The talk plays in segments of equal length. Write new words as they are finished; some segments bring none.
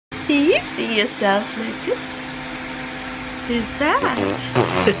Can you see yourself, Lucas? Who's that?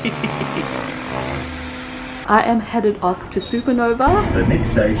 I am headed off to Supanova. The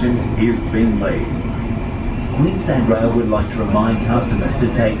next station is Bingley. Queensland Rail would like to remind customers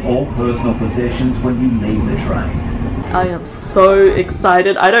to take all personal possessions when you leave the train. I am so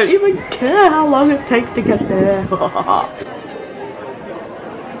excited. I don't even care how long it takes to get there.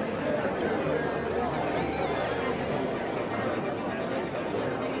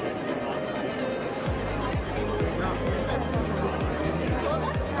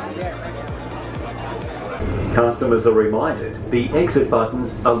 Customers are reminded the exit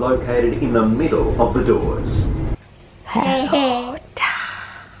buttons are located in the middle of the doors. Hello,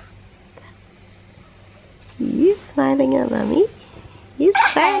 Dad. You smiling at Mummy? You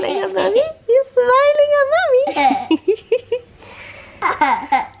smiling at Mummy? You smiling at Mummy?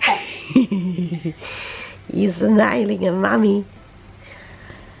 You smiling at Mummy?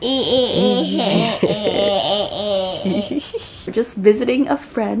 Just visiting a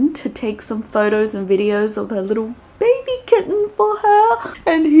friend to take some photos and videos of her little baby kitten for her,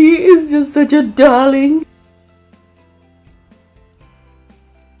 and he is just such a darling.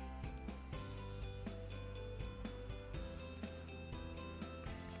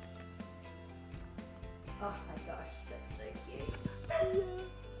 Oh my gosh, that's so cute. Yes.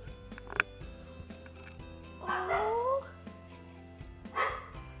 Oh.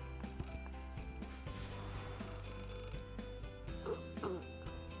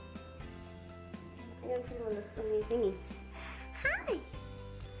 Thingy. Hi!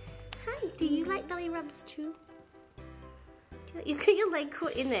 Hi! Do you like belly rubs too? You put your leg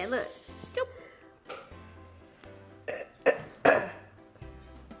caught in there, look. Stop.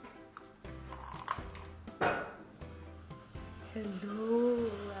 Hello,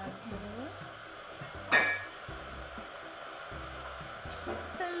 Ragdoll.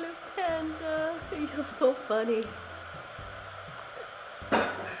 Hello, Panda. You're so funny.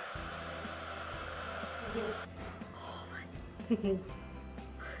 Oh my.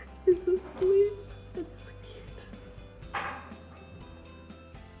 He's so sweet. That's so cute.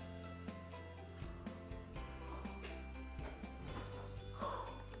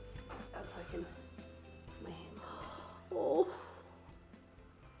 That's how I can put my hand. Oh.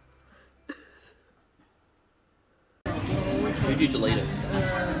 Did you delete it?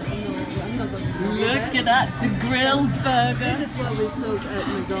 Look at that, the grilled burger. This is what we took at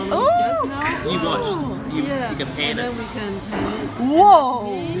McDonald's just now. You watched. You can pan and it. then we can pan it.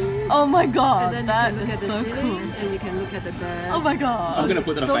 Whoa! Oh my god, And then that you can look is at the so ceiling, cool. and you can look at the birds. Oh my god. I'm gonna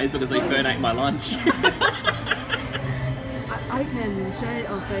put that on Facebook as Fern ate my lunch. I can share it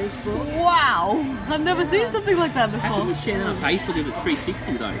on Facebook. Wow! I've never seen something like that How can before. you share that on Facebook if it's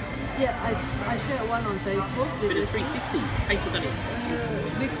 360 though? Yeah, I shared one on Facebook. But it's 360. Facebook only.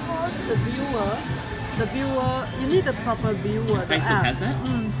 Because the viewer, you need a proper viewer. The Facebook app. has that?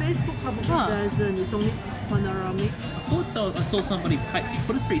 Facebook probably doesn't. It's only panoramic. I saw somebody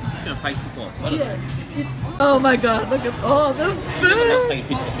put a 360 on Facebook once. I don't know. Oh my god, look at all the She loves food! taking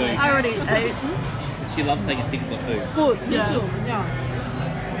pictures of food. I already ate. She loves taking pictures of food. Food, me Yeah. too.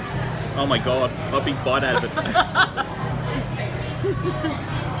 Yeah. Oh my god, a big bite out of it.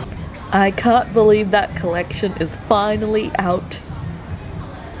 I can't believe that collection is finally out.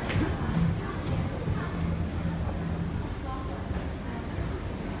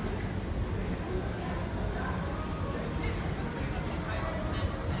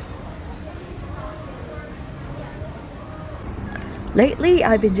 Lately,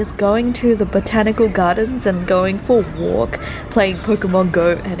 I've been just going to the Botanical Gardens and going for a walk, playing Pokemon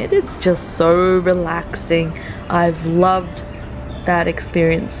Go, and it is just so relaxing. I've loved that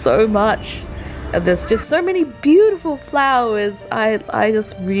experience so much. And there's just so many beautiful flowers. I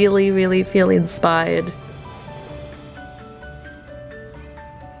just really feel inspired.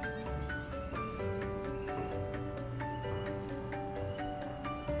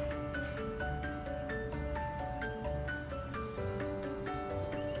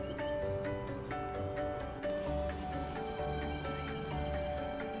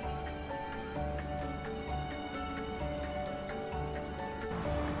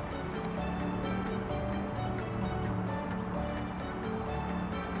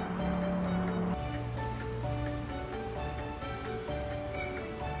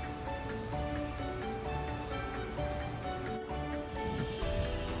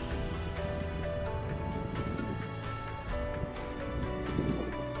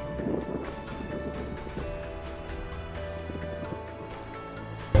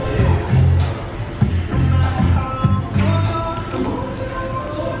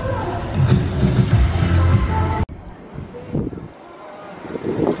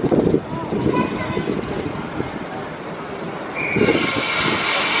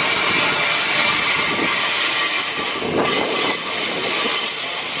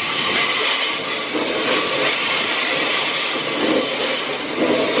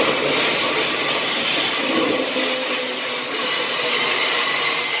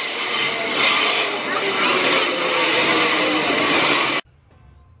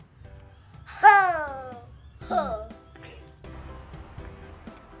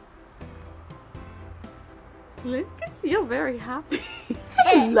 Lucas, you're very happy.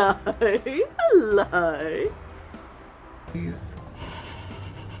 Hello. Hello. Please.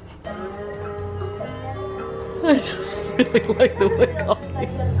 I just really like the way coffee. I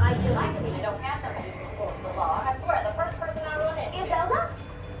don't have them before the law. I swear, the first person I run into. Isabella?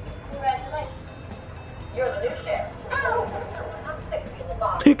 Congratulations. You're the new sheriff. Oh, I'm sick of being the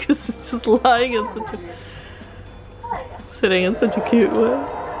boss. Lucas is just lying in such a... sitting in such a cute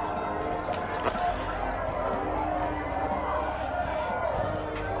way.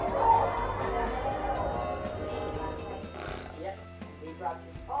 Yep, he dropped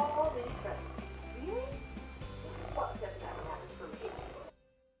you.